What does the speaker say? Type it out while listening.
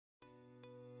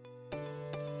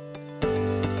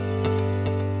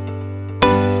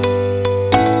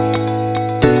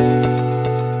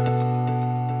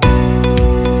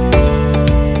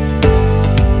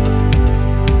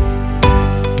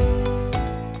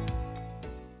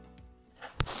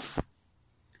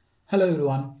Hello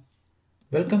everyone,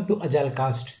 welcome to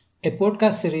AgileCast, a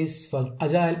podcast series for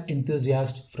Agile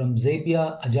enthusiasts from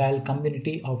Zapier Agile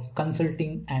community of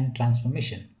consulting and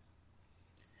transformation.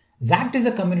 ZACT is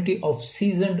a community of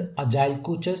seasoned Agile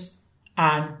coaches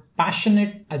and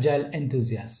passionate Agile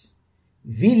enthusiasts.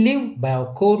 We live by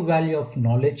our core value of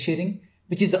knowledge sharing,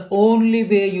 which is the only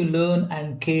way you learn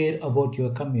and care about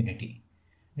your community.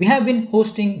 We have been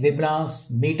hosting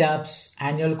webinars, meetups,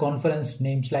 annual conference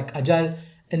names like Agile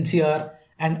NCR,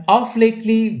 and off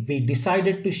lately we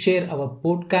decided to share our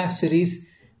podcast series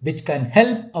which can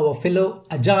help our fellow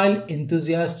Agile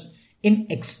enthusiasts in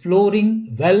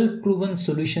exploring well-proven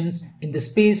solutions in the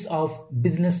space of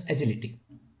business agility.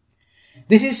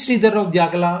 This is Sridhar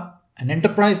Diagala, an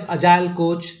enterprise Agile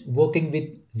coach working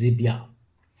with Zapier.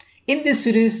 In this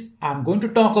series, I am going to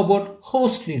talk about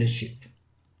host leadership.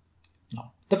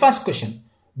 Now, the first question,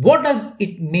 what does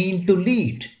it mean to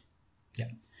lead?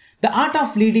 The art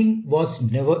of leading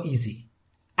was never easy,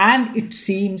 and it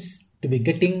seems to be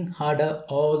getting harder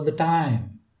all the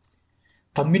time.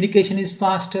 Communication is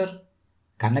faster,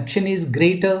 connection is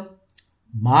greater,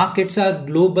 markets are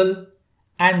global,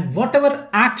 and whatever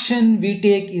action we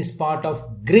take is part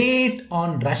of great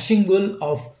onrushing world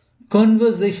of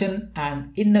conversation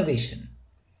and innovation.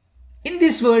 In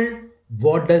this world,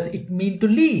 what does it mean to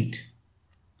lead?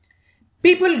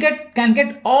 People can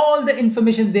get all the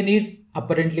information they need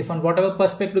apparently from whatever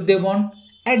perspective they want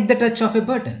at the touch of a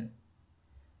button.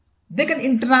 They can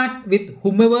interact with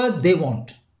whomever they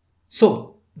want.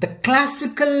 So, the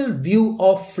classical view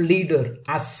of leader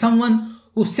as someone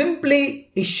who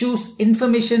simply issues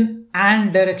information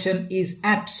and direction is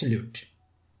absolute.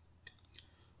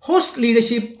 Host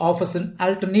leadership offers an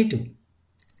alternative.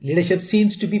 Leadership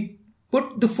seems to be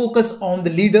put the focus on the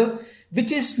leader,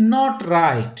 which is not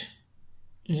right.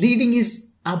 Leading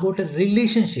is about a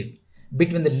relationship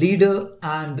between the leader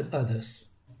and the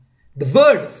others. The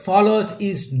word followers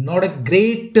is not a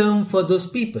great term for those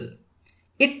people.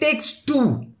 It takes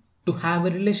two to have a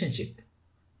relationship,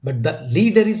 but the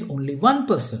leader is only one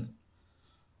person.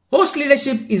 Host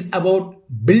leadership is about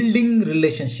building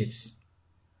relationships.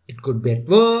 It could be at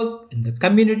work, in the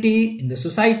community, in the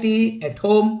society, at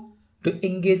home, to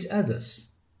engage others.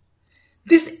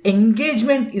 This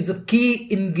engagement is a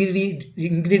key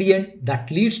ingredient that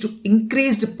leads to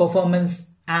increased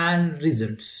performance and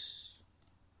results.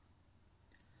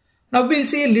 Now we'll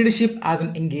see leadership as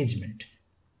an engagement.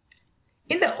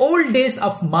 In the old days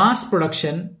of mass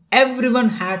production, everyone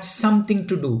had something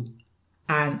to do,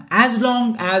 and as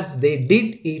long as they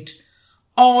did it,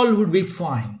 all would be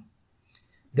fine.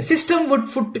 The system would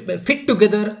fit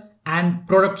together and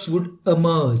products would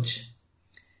emerge.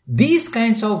 These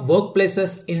kinds of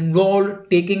workplaces involve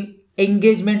taking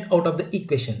engagement out of the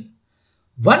equation.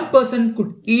 One person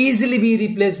could easily be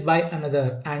replaced by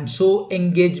another, and so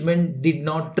engagement did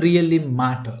not really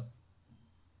matter.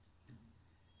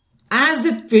 As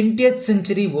the 20th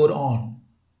century wore on,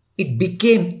 it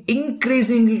became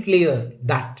increasingly clear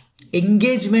that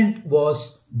engagement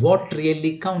was what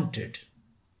really counted.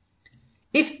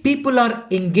 If people are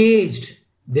engaged,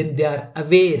 then they are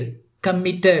aware,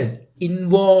 committed,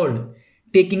 involved,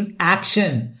 taking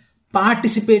action,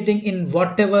 participating in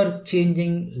whatever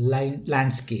changing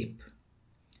landscape.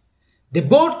 They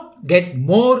both get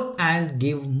more and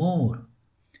give more.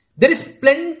 There is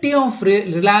plenty of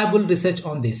reliable research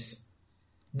on this.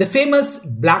 The famous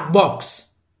black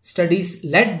box studies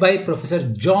led by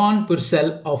Professor John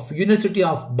Purcell of University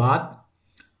of Bath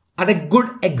are a good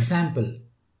example.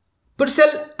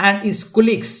 Purcell and his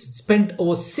colleagues spent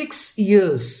over 6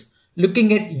 years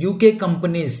looking at UK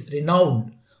companies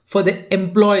renowned for their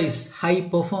employees' high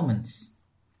performance.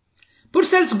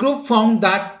 Purcell's group found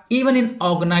that even in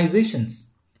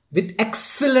organizations with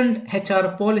excellent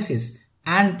HR policies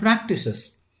and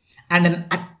practices and an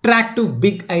attractive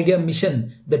big idea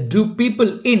mission that drew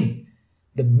people in,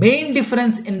 the main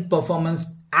difference in performance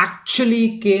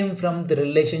actually came from the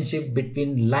relationship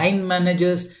between line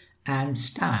managers and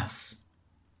staff.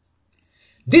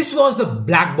 This was the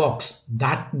black box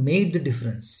that made the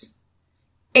difference.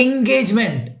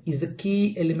 Engagement is the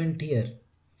key element here.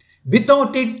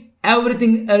 Without it,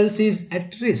 everything else is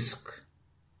at risk.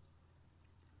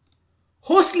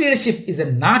 Host leadership is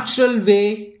a natural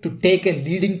way to take a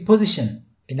leading position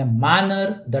in a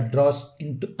manner that draws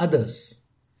into others.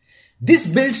 This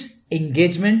builds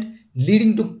engagement,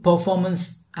 leading to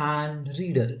performance and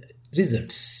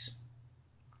results.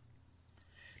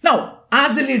 Now,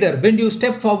 as a leader, when do you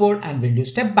step forward and when do you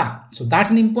step back? So that's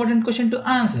an important question to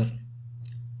answer.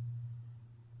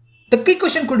 The key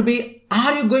question could be,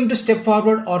 are you going to step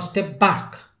forward or step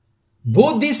back?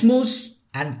 Both these moves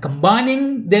and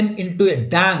combining them into a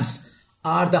dance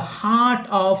are the heart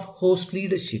of host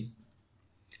leadership.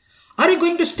 Are you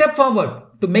going to step forward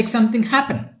to make something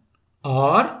happen,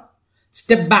 or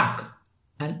step back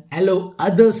and allow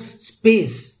others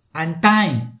space and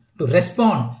time to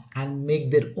respond and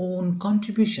make their own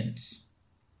contributions?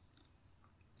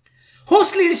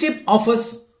 Host leadership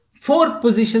offers 4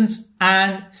 positions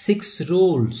and 6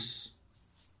 roles.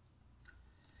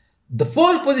 The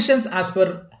 4 positions as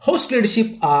per host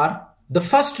leadership are: the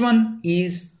first one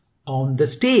is on the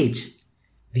stage,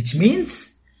 which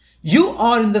means you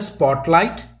are in the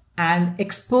spotlight and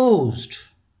exposed.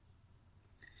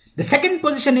 The second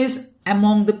position is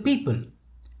among the people,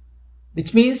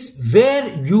 which means where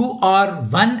you are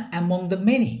one among the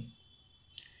many.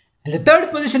 And the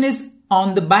third position is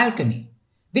on the balcony,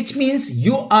 which means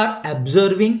you are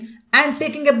observing and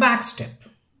taking a back step.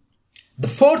 The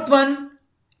fourth one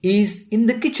is in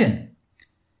the kitchen,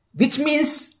 which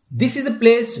means this is a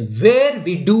place where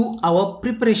we do our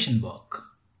preparation work.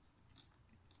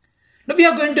 Now we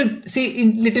are going to see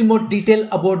in little more detail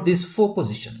about these 4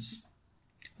 positions.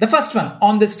 The first one,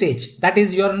 on the stage, that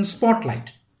is you're in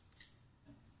spotlight.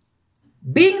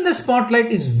 Being in the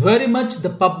spotlight is very much the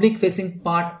public facing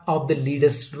part of the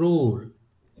leader's role.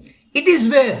 It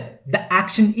is where the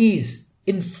action is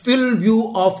in full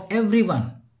view of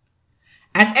everyone,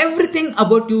 and everything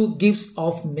about you gives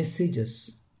off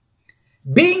messages.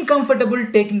 Being comfortable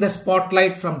taking the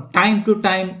spotlight from time to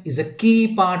time is a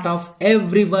key part of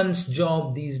everyone's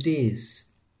job these days.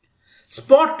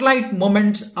 Spotlight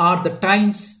moments are the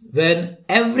times when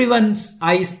everyone's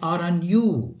eyes are on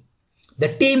you.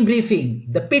 The team briefing,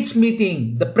 the pitch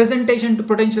meeting, the presentation to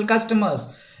potential customers,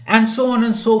 and so on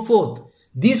and so forth.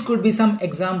 These could be some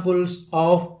examples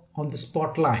of on the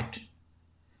spotlight.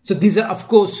 So these are, of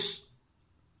course,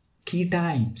 key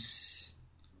times.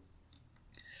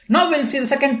 Now we'll see the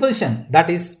second position, that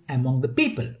is among the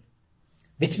people,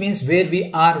 which means where we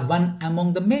are one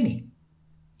among the many.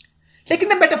 Taking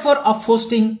the metaphor of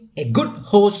hosting, a good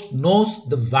host knows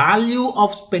the value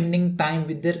of spending time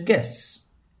with their guests.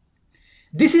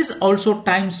 This is also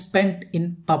time spent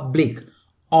in public,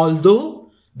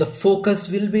 although the focus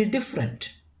will be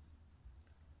different.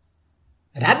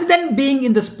 Rather than being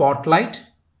in the spotlight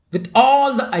with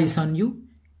all the eyes on you,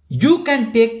 you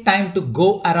can take time to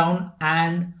go around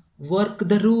and work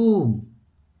the room.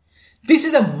 This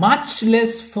is a much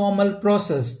less formal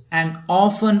process and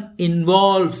often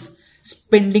involves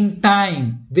spending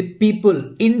time with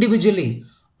people individually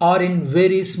or in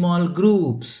very small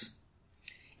groups.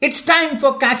 It's time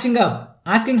for catching up,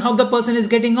 asking how the person is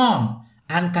getting on,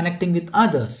 and connecting with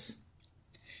others.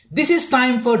 This is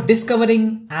time for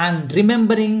discovering and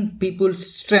remembering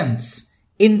people's strengths,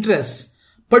 interests,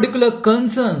 particular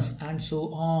concerns, and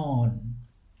so on.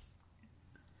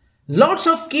 Lots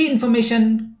of key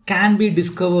information can be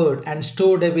discovered and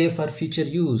stored away for future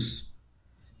use.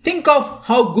 Think of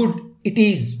how good it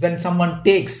is when someone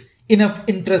takes enough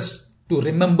interest to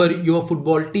remember your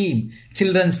football team,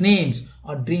 children's names,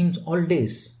 or dreams all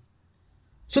days.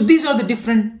 So these are the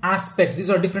different aspects, these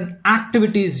are different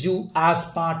activities you as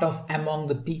part of among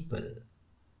the people.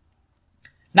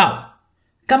 Now,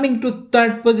 coming to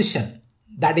third position,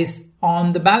 that is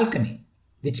on the balcony,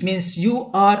 which means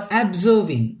you are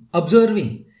observing,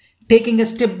 taking a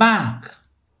step back.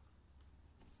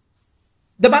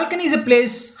 The balcony is a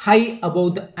place high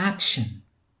above the action.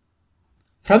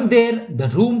 From there, the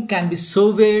room can be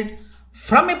surveyed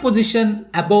from a position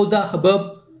above the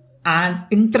hubbub and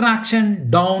interaction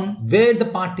down where the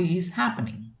party is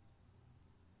happening.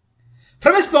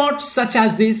 From a spot such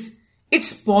as this,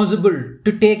 it's possible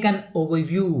to take an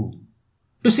overview,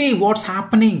 to see what's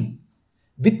happening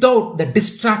without the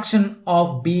distraction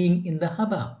of being in the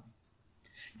hubbub.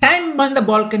 Time on the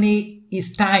balcony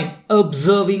is time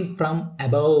observing from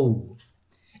above.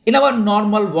 In our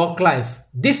normal work life,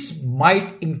 this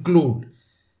might include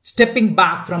stepping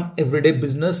back from everyday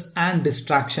business and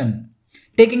distraction,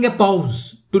 taking a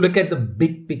pause to look at the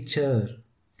big picture,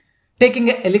 taking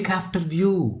a helicopter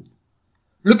view,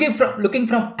 looking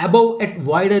from above at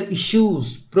wider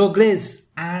issues, progress,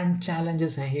 and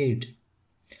challenges ahead.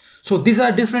 So these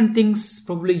are different things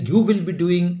probably you will be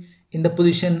doing in the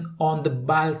position on the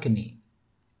balcony.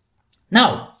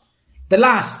 Now,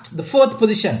 the fourth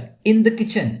position, in the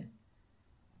kitchen.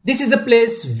 This is the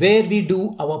place where we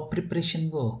do our preparation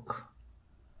work.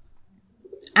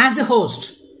 As a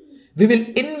host, we will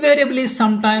invariably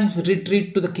sometimes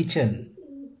retreat to the kitchen.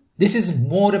 This is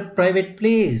more a private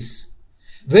place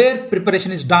where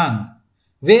preparation is done,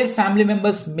 where family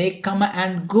members may come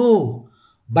and go,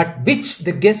 but which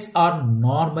the guests are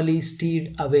normally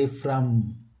steered away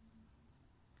from.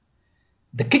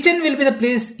 The kitchen will be the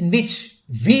place in which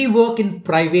we work in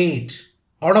private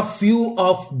out of view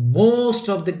of most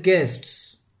of the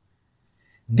guests.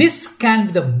 This can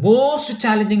be the most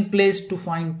challenging place to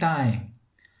find time.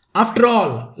 After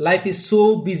all, life is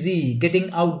so busy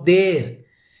getting out there.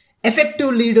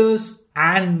 Effective leaders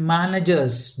and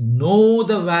managers know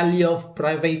the value of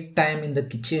private time in the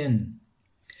kitchen.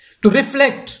 To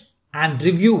reflect and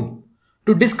review,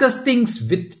 to discuss things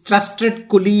with trusted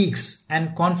colleagues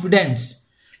and confidants,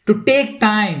 to take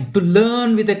time to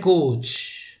learn with a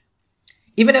coach.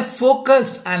 Even a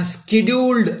focused and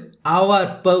scheduled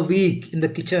hour per week in the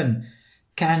kitchen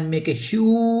can make a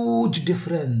huge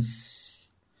difference.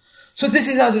 So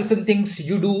these are the different things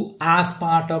you do as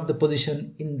part of the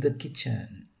position in the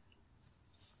kitchen.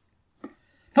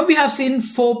 Now we have seen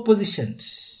 4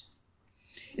 positions.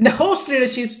 In the host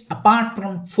leadership, apart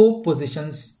from 4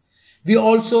 positions, we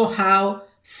also have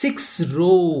 6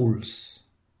 roles.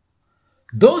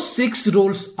 Those 6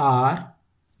 roles are: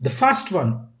 the first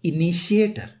one,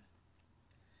 initiator;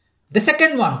 the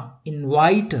second one,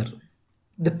 inviter;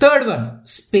 the third one,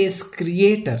 space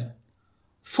creator;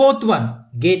 fourth one,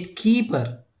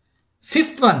 gatekeeper;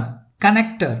 fifth one,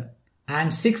 connector;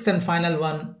 and sixth and final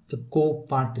one, the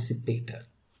co-participator.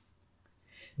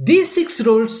 These 6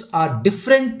 roles are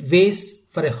different ways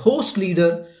for a host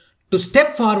leader to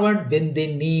step forward when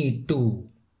they need to.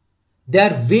 They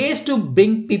are ways to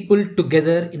bring people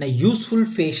together in a useful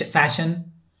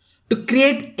fashion to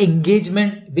create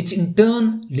engagement, which in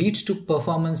turn leads to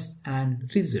performance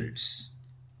and results.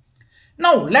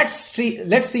 Now let's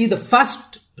see the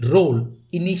first role,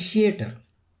 initiator.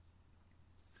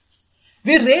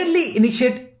 We rarely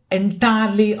initiate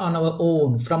entirely on our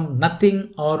own from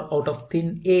nothing or out of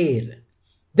thin air.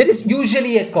 There is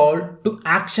usually a call to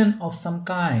action of some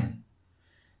kind.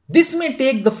 This may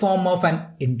take the form of an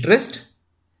interest,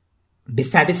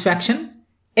 dissatisfaction,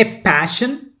 a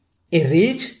passion, a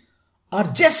rage, or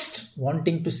just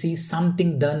wanting to see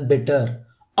something done better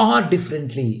or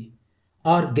differently,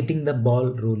 or getting the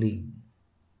ball rolling.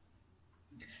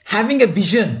 Having a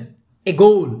vision, a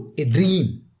goal, a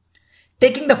dream,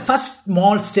 taking the first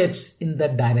small steps in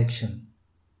that direction.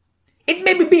 It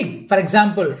may be big, for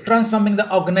example, transforming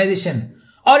the organization,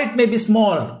 or it may be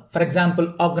small, for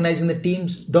example, organizing the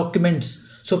team's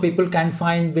documents so people can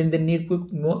find when they need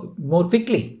more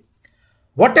quickly.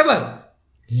 Whatever,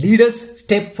 leaders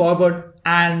step forward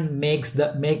and make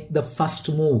the first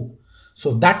move.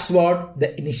 So that's what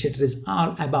the initiator is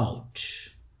all about.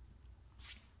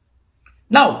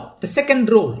 Now, the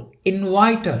second role,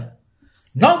 inviter.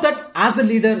 Now that as a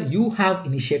leader you have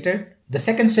initiated, the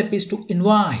second step is to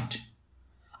invite,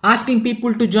 asking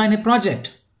people to join a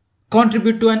project,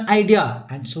 contribute to an idea,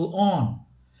 and so on.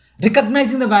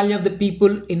 Recognizing the value of the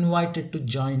people invited to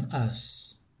join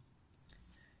us.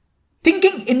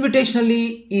 Thinking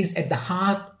invitationally is at the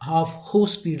heart of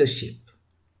host leadership.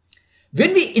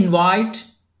 When we invite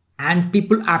and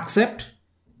people accept,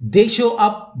 they show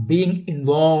up being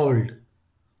involved,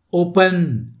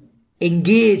 open,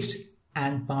 engaged,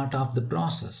 and part of the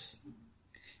process.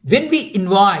 When we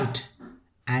invite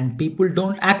and people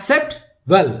don't accept,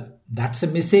 well, that's a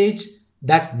message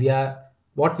that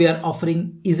what we are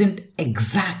offering isn't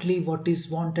exactly what is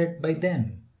wanted by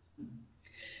them.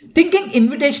 Thinking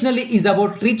invitationally is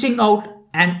about reaching out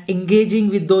and engaging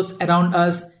with those around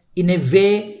us in a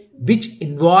way which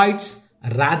invites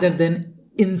rather than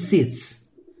insists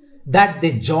that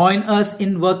they join us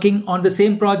in working on the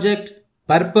same project,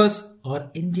 purpose,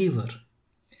 or endeavor.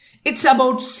 It's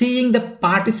about seeing the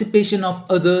participation of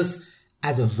others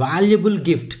as a valuable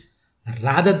gift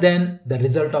rather than the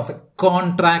result of a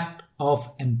contract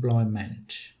of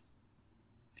employment.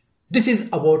 This is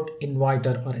about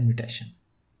inviter or invitation.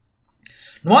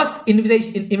 Once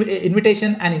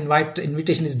invitation and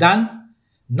invitation is done,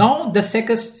 now the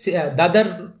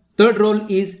third role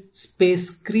is space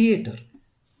creator.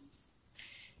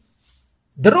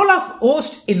 The role of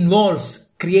host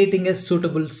involves creating a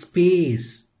suitable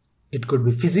space. It could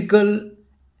be physical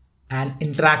and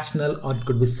interactional, or it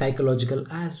could be psychological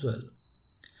as well,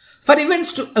 for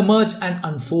events to emerge and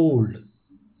unfold.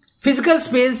 Physical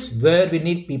space where we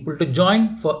need people to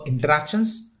join for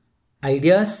interactions,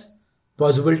 ideas,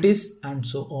 possibilities, and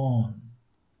so on.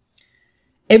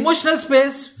 Emotional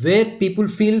space where people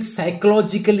feel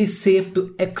psychologically safe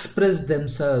to express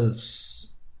themselves.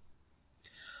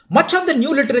 Much of the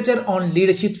new literature on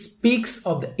leadership speaks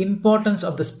of the importance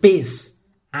of the space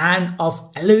and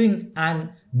of allowing and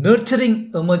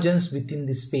nurturing emergence within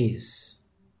the space.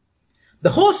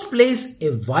 The host plays a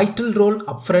vital role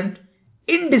upfront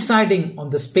in deciding on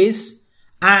the space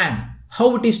and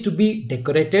how it is to be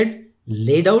decorated,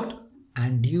 laid out,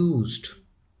 and used.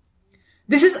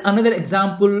 This is another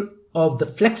example of the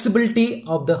flexibility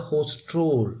of the host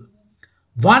role.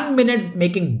 1 minute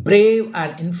making brave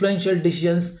and influential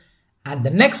decisions, and the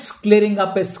next clearing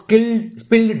up a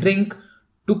spilled drink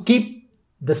to keep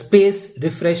the space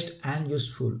refreshed and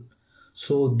useful.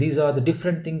 So these are the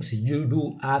different things you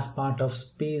do as part of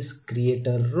space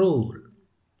creator role.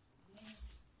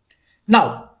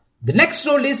 Now, the next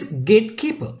role is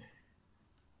gatekeeper.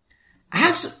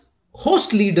 As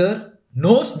host leader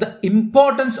knows the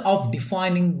importance of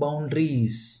defining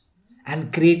boundaries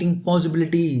and creating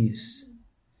possibilities.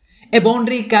 A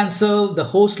boundary can serve the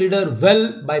host leader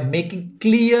well by making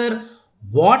clear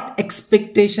what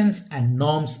expectations and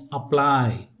norms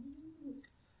apply.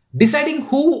 Deciding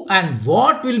who and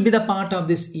what will be the part of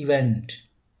this event.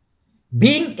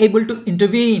 Being able to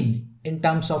intervene in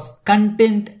terms of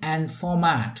content and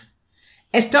format.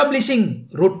 Establishing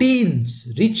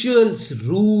routines, rituals,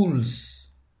 rules.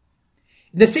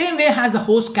 In the same way as the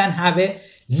host can have a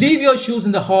leave your shoes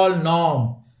in the hall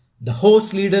norm, the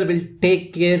host leader will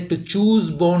take care to choose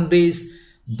boundaries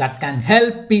that can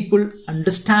help people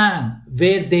understand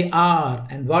where they are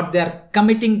and what they are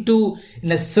committing to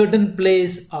in a certain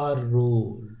place or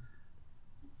role.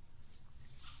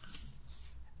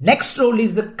 Next role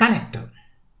is the connector.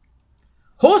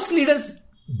 Host leaders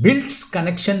build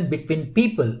connection between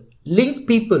people, link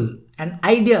people and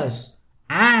ideas,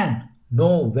 and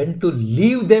know when to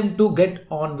leave them to get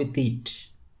on with it.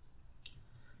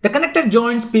 The connector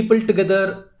joins people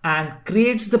together and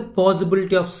creates the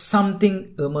possibility of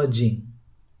something emerging.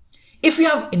 If you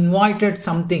have invited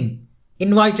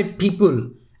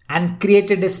people and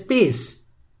created a space,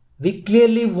 we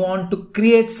clearly want to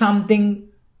create something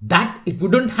that it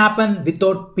wouldn't happen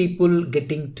without people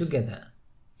getting together.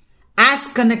 As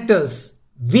connectors,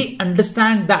 we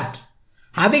understand that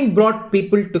having brought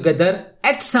people together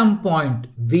at some point,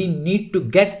 we need to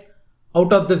get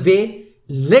out of the way,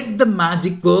 let the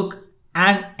magic work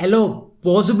and allow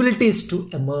possibilities to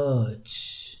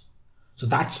emerge. So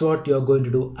that's what you're going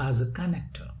to do as a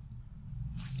connector.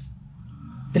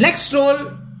 The next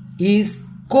role is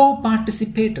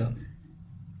co-participator.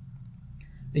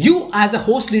 You as a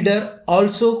host leader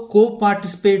also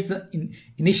co-participates in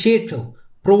initiative,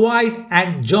 provide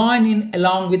and join in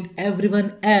along with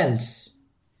everyone else.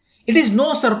 It is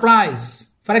no surprise.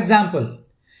 For example,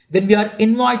 when we are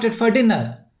invited for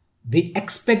dinner, we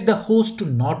expect the host to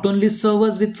not only serve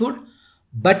us with food,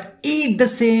 but eat the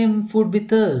same food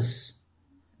with us.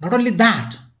 Not only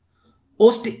that,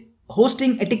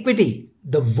 hosting etiquette,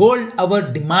 the world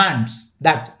hour demands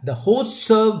that the host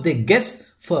serve the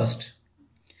guests first.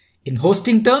 In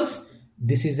hosting terms,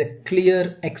 this is a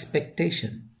clear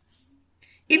expectation.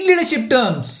 In leadership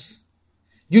terms,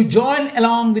 you join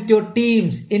along with your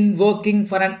teams in working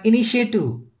for an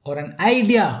initiative or an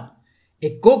idea,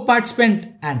 a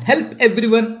co-participant, and help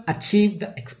everyone achieve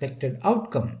the expected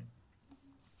outcome.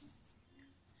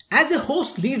 As a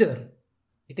host leader,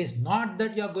 it is not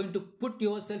that you are going to put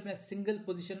yourself in a single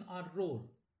position or role.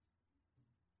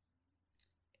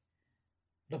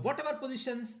 The whatever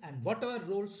positions and whatever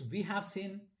roles we have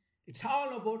seen, it's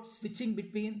all about switching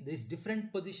between these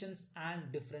different positions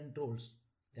and different roles.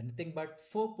 There are nothing but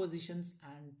 4 positions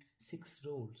and 6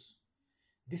 roles.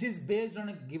 This is based on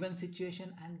a given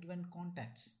situation and given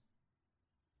context.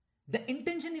 The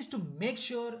intention is to make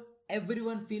sure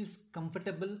everyone feels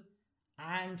comfortable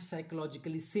and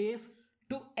psychologically safe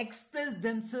to express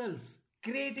themselves,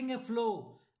 creating a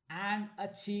flow and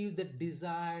achieve the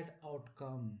desired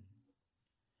outcome.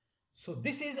 So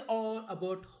this is all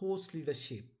about host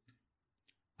leadership.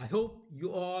 I hope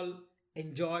you all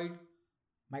enjoyed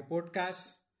my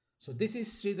podcast. So this is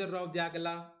Sridhar Rao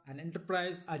Diagala, an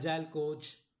enterprise agile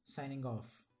coach, signing off.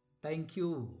 Thank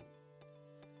you.